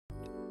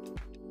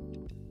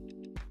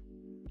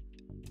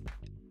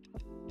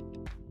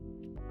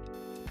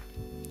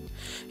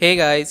Hey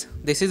guys,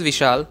 this is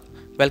Vishal.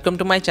 Welcome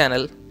to my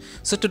channel.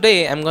 So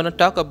today I'm going to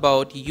talk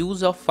about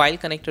use of file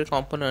connector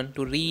component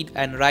to read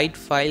and write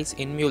files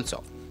in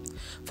MuleSoft.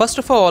 First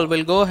of all,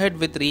 we'll go ahead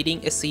with reading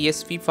a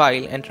CSV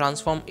file and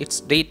transform its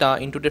data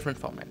into different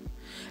format.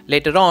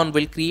 Later on,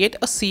 we'll create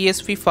a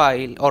CSV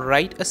file or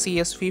write a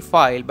CSV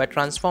file by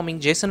transforming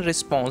JSON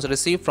response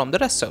received from the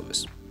REST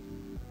service.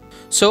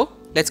 So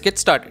let's get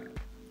started.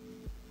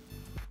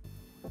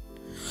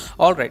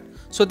 Alright,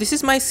 so this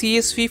is my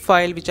CSV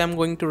file which I'm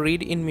going to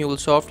read in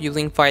MuleSoft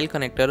using file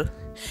connector.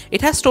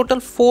 It has total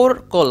 4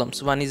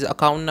 columns. One is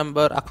account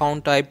number,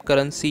 account type,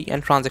 currency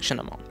and transaction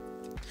amount.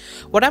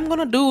 What I'm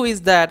gonna do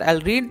is that I'll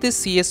read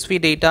this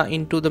CSV data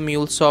into the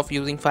MuleSoft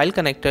using file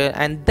connector,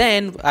 and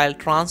then I'll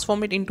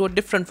transform it into a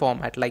different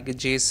format like a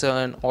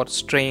JSON or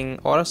string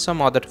or some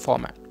other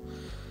format.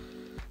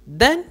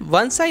 Then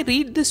once I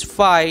read this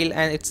file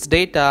and its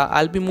data,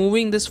 I'll be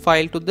moving this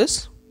file to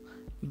this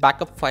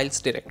backup files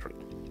directory.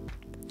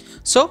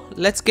 So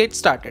let's get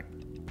started.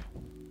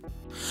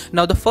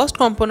 Now the first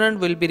component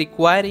we'll be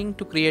requiring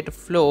to create a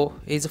flow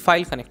is a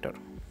file connector.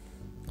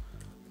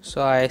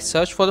 So I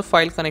search for the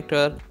file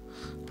connector,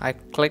 I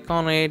click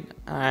on it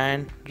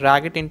and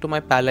drag it into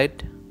my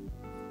palette.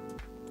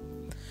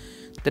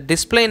 The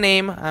display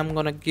name I'm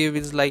gonna give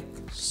is like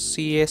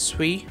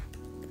CSV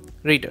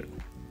reader.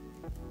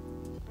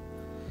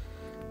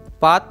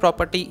 Path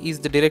property is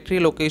the directory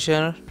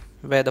location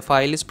where the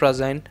file is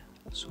present.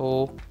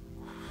 So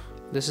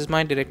this is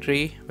my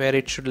directory where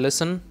it should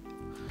listen.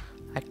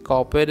 I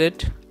copied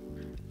it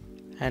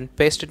and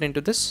paste it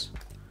into this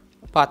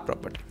path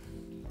property.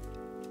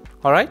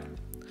 Alright,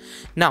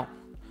 now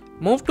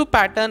move to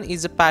pattern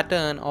is a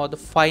pattern or the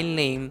file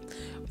name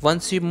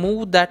once you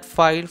move that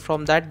file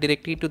from that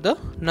directory to the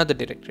another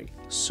directory.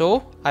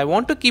 So I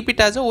want to keep it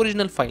as an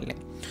original file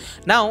name.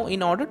 Now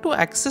in order to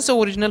access the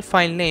original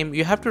file name,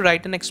 you have to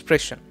write an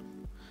expression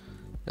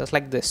just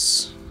like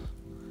this: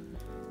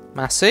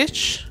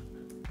 message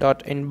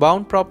dot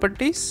inbound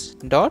properties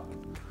dot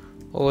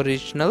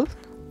original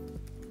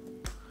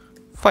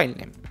file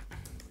name.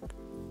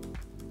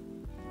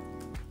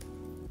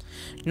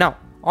 Now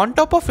on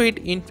top of it,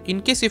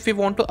 in case if you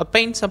want to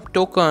append some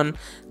token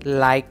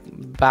like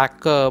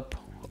backup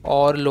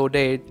or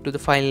loaded to the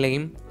file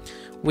name,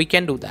 we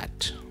can do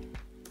that.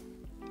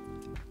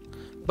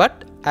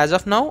 But as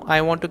of now,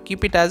 I want to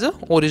keep it as a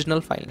original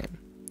file name.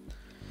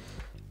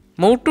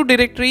 Move to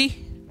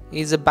directory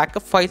is a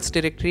backup files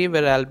directory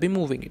where I'll be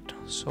moving it.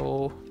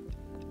 So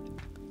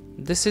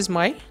this is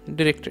my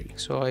directory.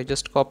 So I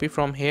just copy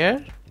from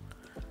here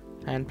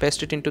and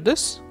paste it into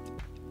this.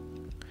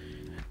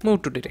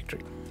 Move to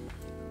directory.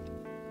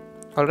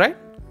 Alright.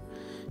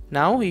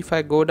 Now if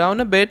I go down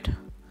a bit,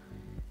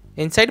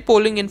 inside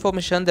polling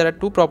information there are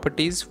two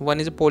properties. One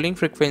is a polling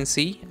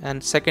frequency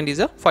and second is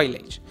a file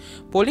age.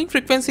 Polling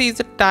frequency is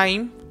the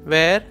time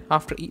where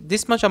after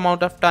this much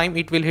amount of time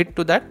it will hit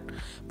to that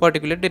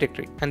particular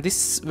directory, and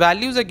these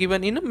values are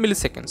given in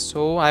milliseconds.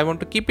 So I want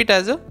to keep it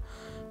as a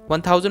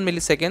 1000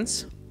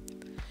 milliseconds.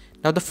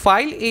 Now the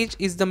file age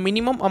is the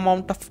minimum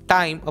amount of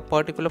time a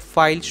particular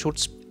file should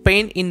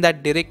spend in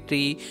that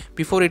directory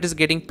before it is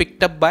getting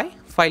picked up by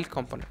file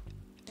component.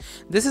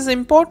 This is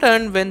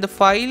important when the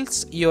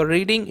files you're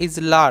reading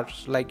is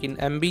large, like in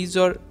MBs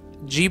or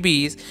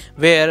GBs,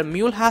 where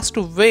Mule has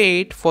to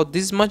wait for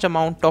this much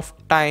amount of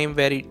time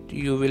where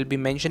you will be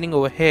mentioning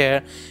over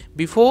here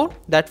before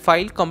that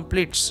file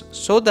completes,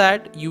 so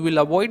that you will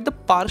avoid the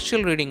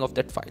partial reading of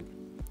that file.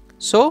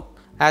 So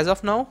as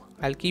of now,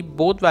 I'll keep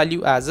both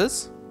value as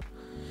is.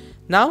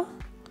 Now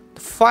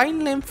the file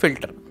name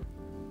filter.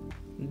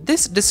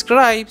 This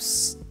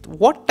describes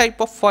what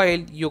type of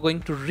file you're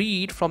going to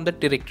read from the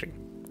directory.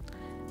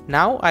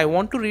 Now I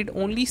want to read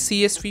only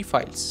CSV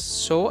files,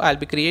 so I'll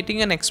be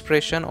creating an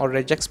expression or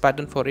regex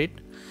pattern for it.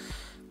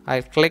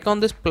 I'll click on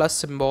this plus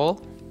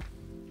symbol.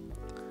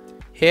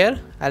 Here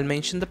I'll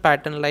mention the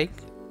pattern like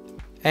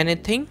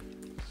anything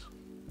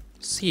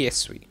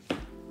CSV.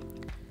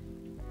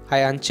 I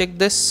uncheck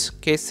this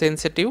case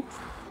sensitive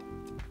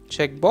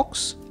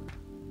checkbox.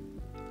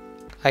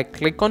 I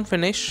click on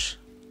finish.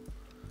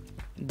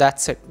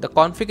 That's it. The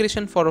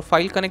configuration for a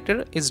file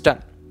connector is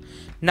done.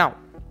 Now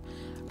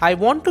I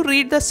want to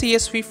read the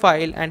CSV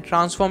file and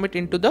transform it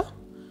into the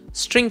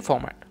string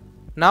format.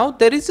 Now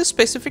there is a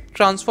specific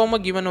transformer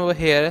given over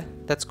here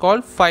that's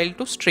called file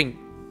to string.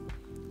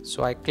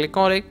 So I click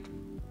on it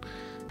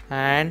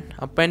and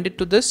append it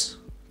to this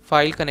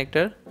file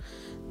connector.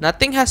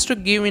 Nothing has to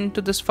give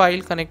into this file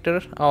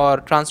connector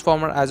or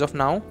transformer as of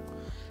now.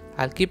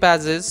 I'll keep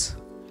as is.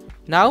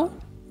 Now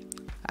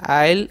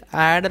I'll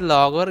add a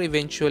logger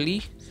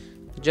eventually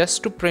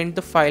just to print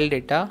the file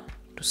data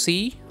to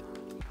see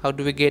how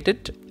do we get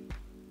it.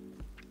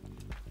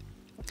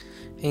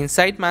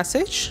 Inside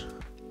message,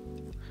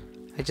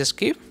 I just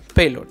give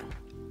payload.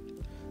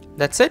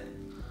 That's it.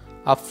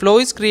 A flow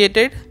is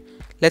created.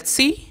 Let's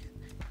see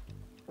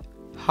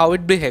how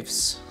it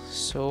behaves.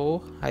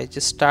 So I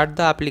just start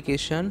the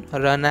application,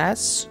 run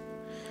as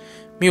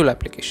Mule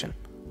application.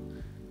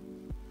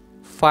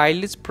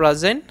 File is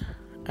present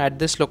at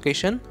this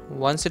location.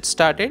 Once it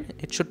started,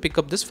 it should pick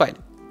up this file.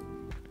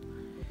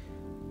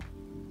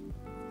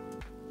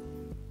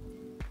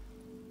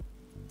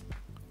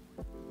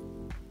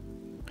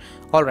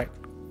 Alright,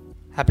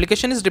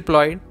 application is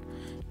deployed.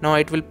 Now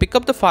it will pick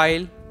up the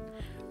file,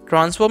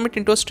 transform it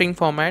into a string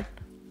format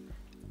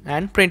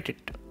and print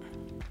it.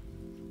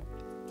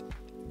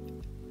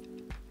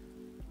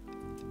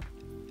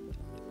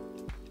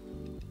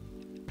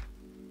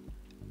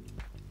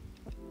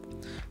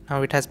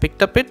 Now it has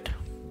picked up it,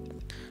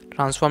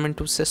 transform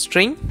into a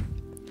string.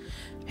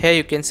 Here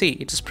you can see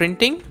it is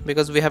printing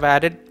because we have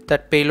added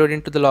that payload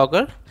into the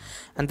logger,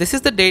 and this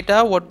is the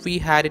data what we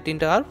had it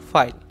into our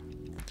file.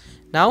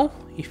 Now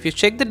if you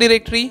check the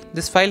directory,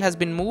 this file has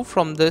been moved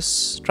from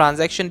this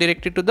transaction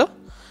directory to the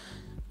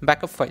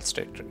backup files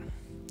directory.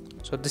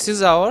 So this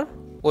is our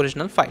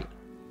original file.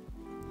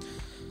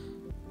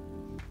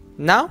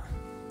 Now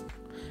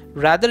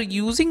rather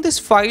using this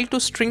file to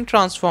string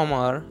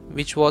transformer,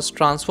 which was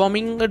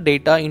transforming the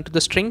data into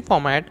the string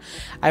format,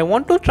 I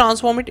want to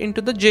transform it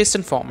into the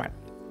JSON format.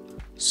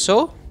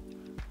 So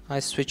I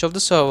switch off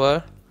the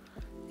server.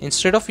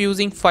 Instead of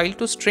using file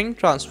to string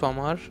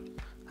transformer,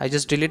 I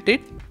just delete it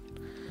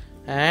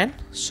and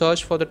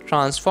search for the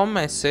transform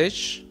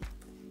message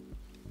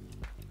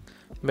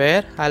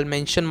where I'll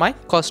mention my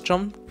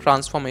custom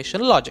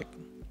transformation logic.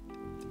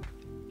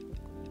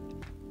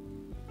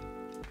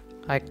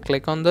 I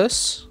click on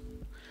this.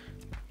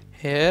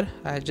 Here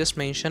I just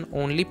mention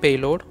only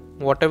payload.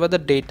 Whatever the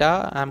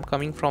data I'm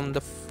coming from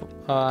the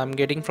I'm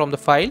getting from the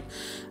file,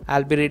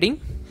 I'll be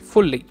reading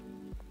fully.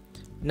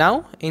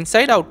 Now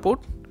inside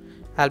output,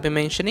 I'll be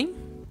mentioning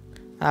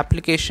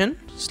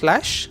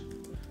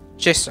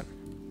application/JSON.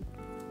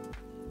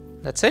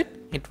 That's it.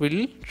 It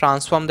will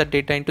transform the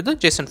data into the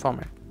JSON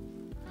format.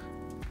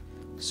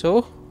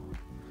 So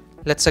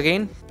let's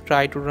again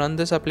try to run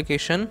this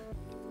application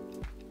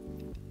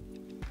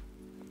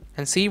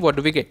and see what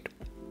do we get.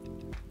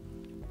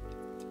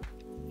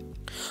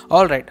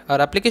 Alright,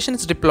 our application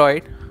is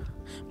deployed,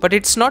 but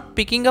it's not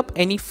picking up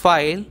any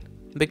file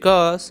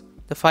because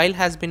the file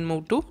has been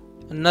moved to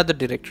another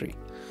directory.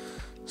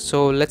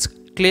 So let's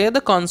clear the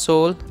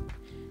console,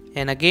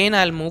 and again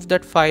I'll move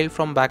that file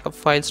from backup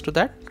files to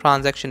that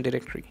transaction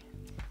directory.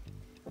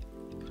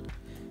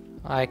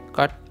 I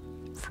cut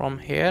from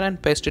here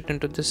and paste it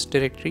into this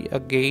directory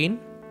again.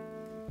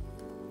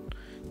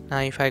 Now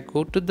if I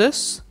go to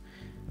this,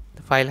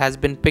 the file has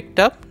been picked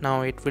up.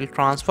 Now it will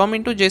transform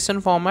into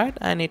JSON format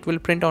and it will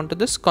print onto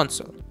this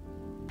console.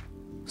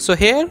 So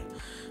here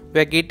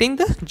we are getting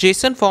the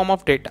JSON form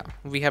of data.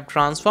 We have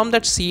transformed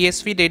that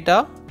CSV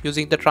data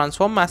using the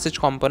transform message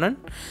component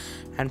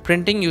and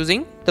printing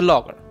using the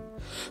logger.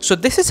 So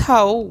this is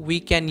how we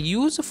can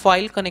use a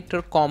file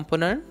connector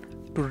component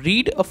to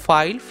read a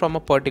file from a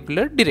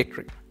particular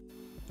directory.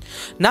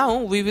 Now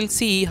we will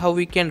see how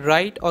we can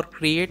write or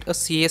create a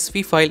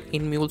CSV file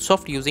in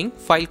MuleSoft using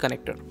file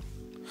connector.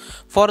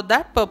 For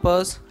that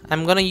purpose,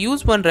 I'm gonna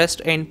use one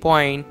REST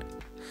endpoint.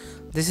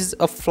 This is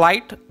a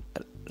flight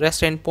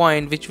REST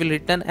endpoint which will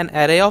return an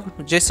array of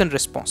JSON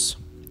response.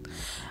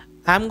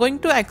 I'm going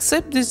to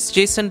accept this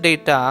JSON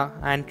data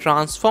and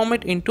transform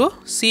it into a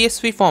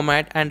CSV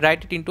format and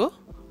write it into a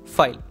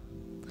file.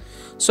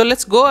 So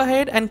let's go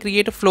ahead and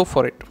create a flow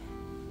for it.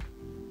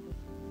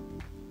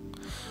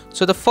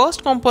 So the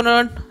first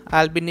component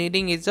I'll be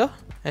needing is a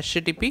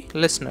HTTP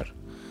listener.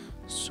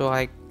 So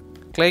I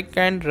click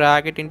and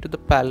drag it into the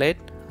palette.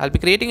 I'll be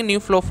creating a new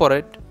flow for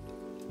it.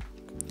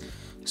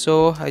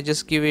 So I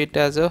just give it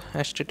as a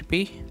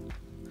HTTP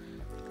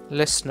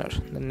listener,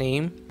 the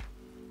name.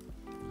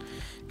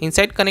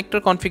 Inside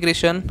connector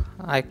configuration,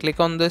 I click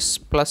on this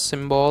plus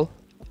symbol.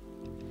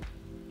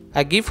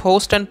 I give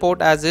host and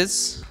port as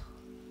is.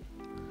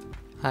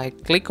 I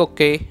click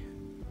OK.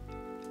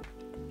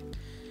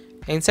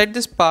 Inside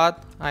this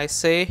path, I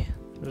say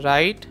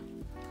write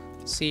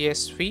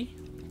CSV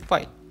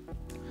file.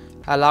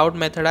 Allowed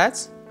method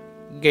as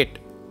get.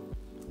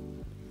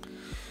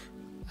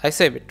 I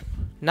save it.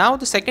 Now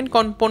the second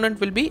component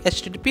will be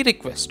HTTP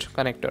request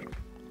connector.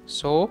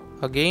 So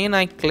again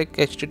I click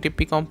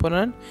HTTP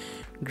component,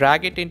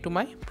 drag it into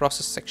my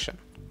process section.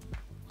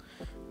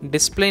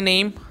 Display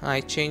name I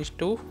change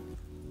to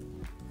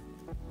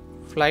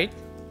flight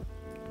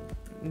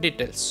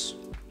details.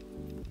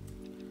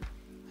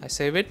 I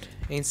save it.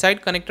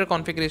 Inside connector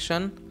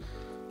configuration,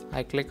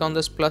 I click on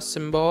this plus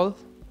symbol.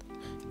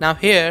 Now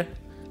here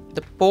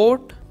the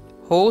port,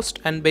 host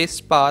and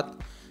base path,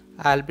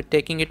 I'll be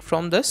taking it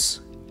from this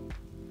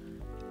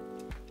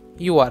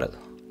URL.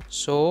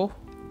 So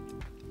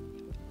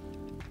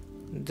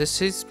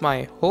this is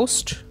my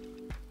host.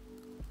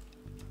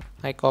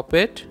 I copy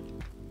it,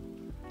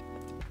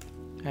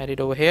 add it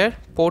over here.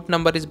 Port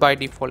number is by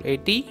default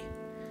 80.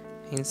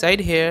 Inside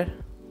here,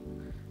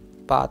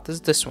 path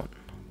is this one.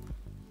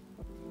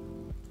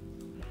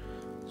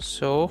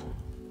 So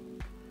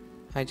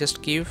I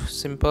just give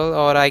simple,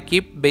 or I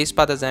keep base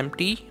path as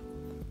empty.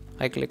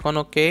 I click on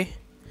OK.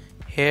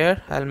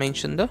 Here I'll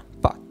mention the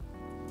path.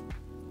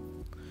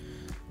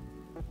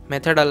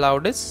 Method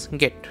allowed is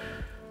get.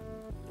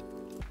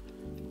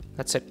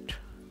 That's it.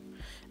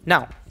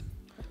 Now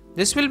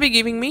this will be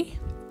giving me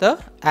the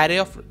array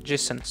of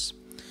JSONs.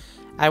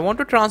 I want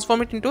to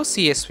transform it into a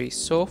CSV.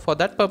 So for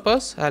that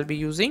purpose, I'll be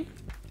using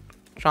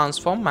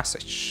transform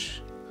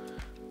message.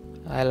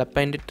 I'll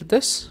append it to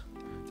this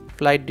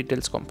flight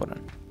details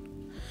component.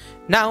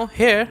 Now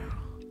here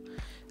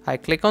I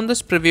click on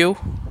this preview.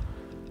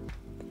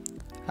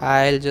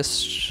 I'll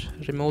just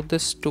remove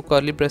this two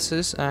curly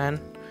braces and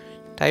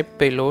type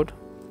payload.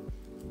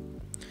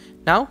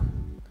 Now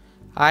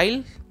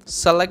I'll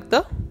select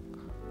the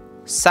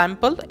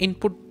sample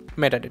input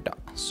metadata.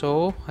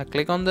 So I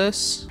click on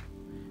this.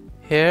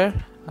 Here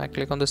I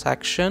click on this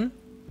action.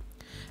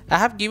 I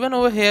have given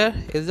over here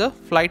is the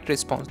flight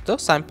response, the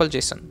sample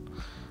JSON.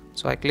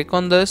 So I click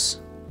on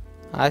this,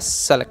 I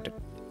select it.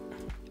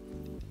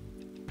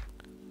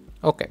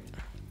 Okay,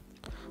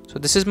 so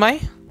this is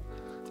my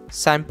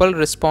sample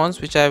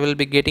response which I will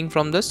be getting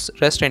from this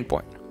REST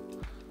endpoint.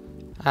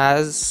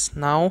 As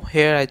now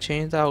here I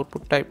change the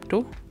output type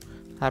to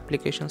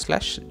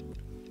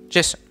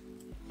application/JSON.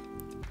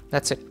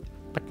 That's it.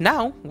 But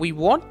now we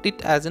want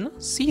it as in a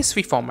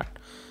CSV format.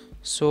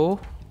 So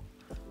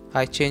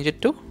I change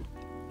it to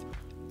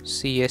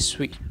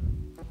CSV.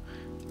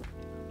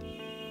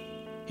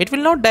 It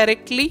will not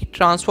directly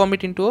transform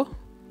it into a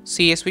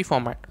CSV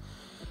format.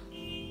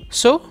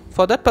 So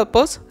for that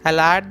purpose, I'll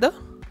add the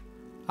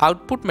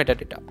output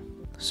metadata.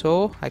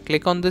 So I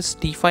click on this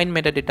define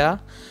metadata.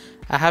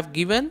 I have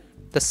given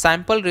the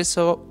sample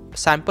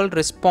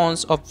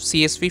response of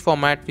CSV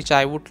format which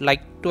I would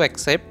like to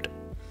accept.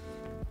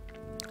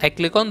 I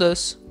click on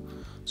this.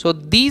 So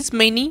these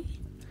many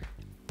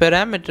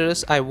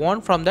parameters I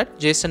want from that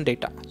JSON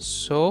data.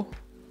 So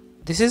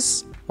this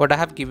is what I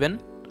have given.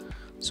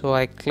 So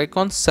I click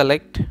on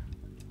select.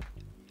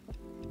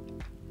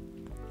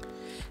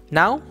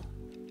 Now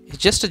it's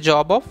just a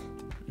job of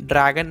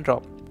drag and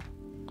drop.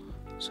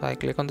 So I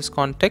click on this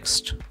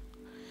context.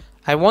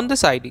 I want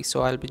this ID,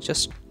 so I'll be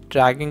just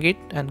dragging it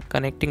and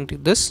connecting to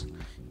this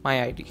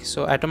my ID.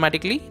 So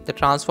automatically the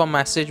transform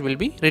message will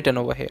be written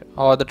over here,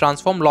 or the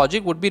transform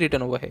logic would be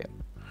written over here.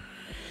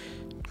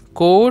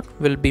 Code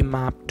will be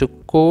mapped to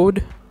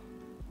code.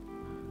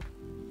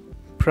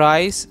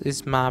 Price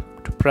is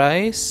mapped to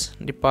price.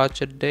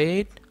 Departure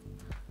date.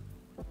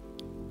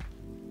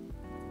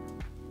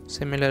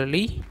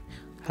 Similarly,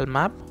 I'll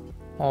map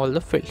all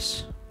the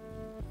fields.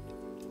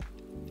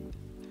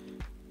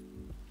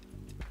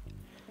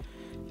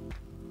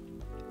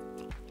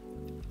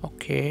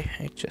 Okay,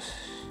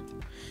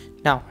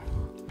 now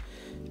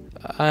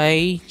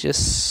I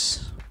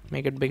just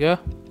make it bigger.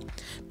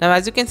 Now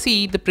as you can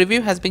see, the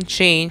preview has been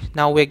changed.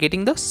 Now we're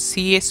getting the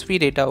CSV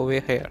data over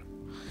here,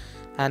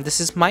 and this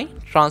is my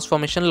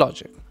transformation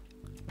logic.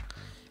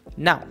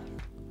 Now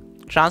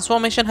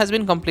transformation has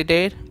been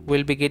completed.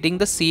 We'll be getting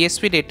the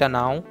CSV data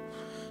now.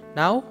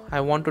 Now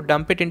I want to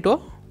dump it into a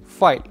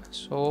file.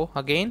 So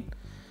again,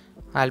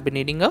 I'll be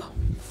needing a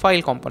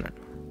file component.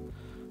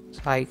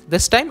 So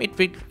this time it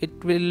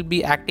will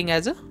be acting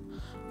as a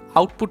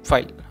output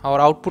file or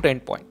output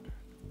endpoint.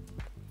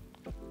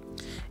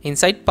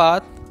 Inside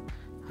path,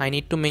 I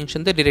need to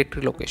mention the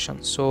directory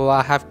location. So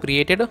I have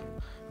created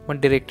one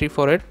directory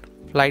for it,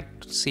 flight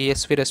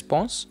CSV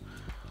response.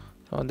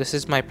 So this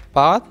is my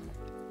path.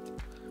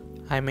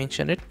 I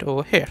mention it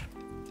over here,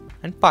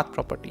 and path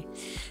property.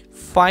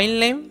 File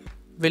name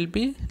will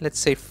be, let's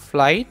say,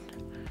 flights.csv.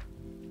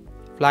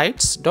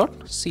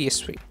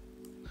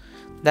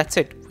 That's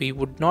it. We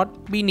would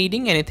not be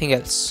needing anything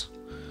else.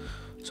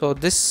 So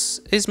this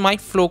is my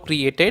flow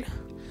created.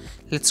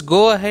 Let's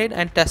go ahead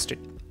and test it.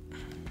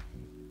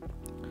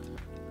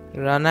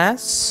 Run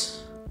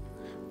as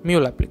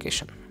Mule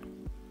application.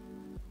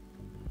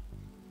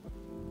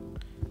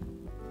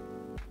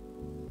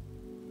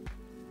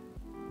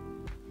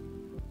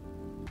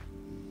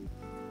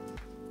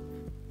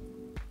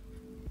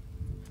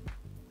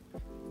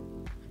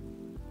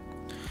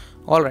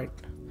 Alright,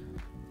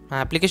 my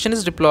application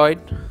is deployed.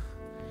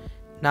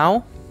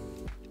 Now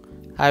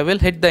I will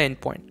hit the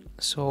endpoint.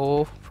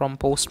 So from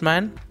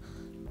Postman,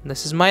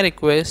 this is my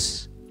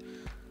request.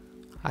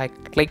 I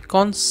click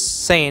on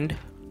send.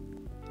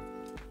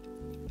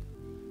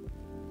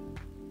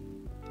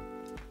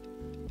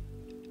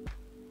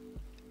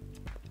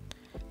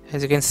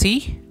 As you can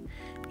see,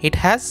 it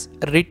has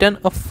written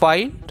a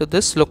file to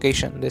this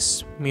location,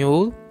 this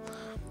Mule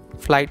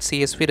flight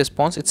CSV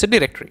response. It's a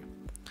directory.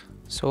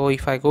 So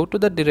if I go to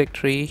the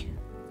directory,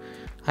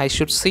 I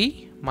should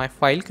see my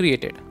file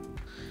created.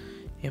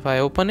 If I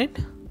open it,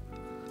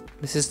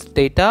 this is the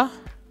data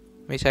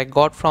which I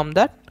got from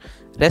that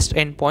REST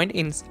endpoint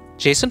in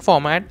JSON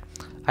format.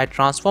 I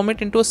transform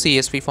it into a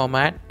CSV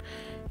format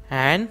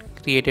and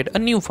created a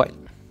new file.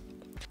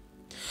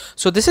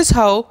 So this is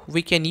how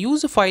we can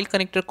use a file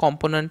connector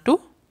component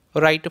to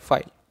write a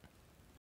file.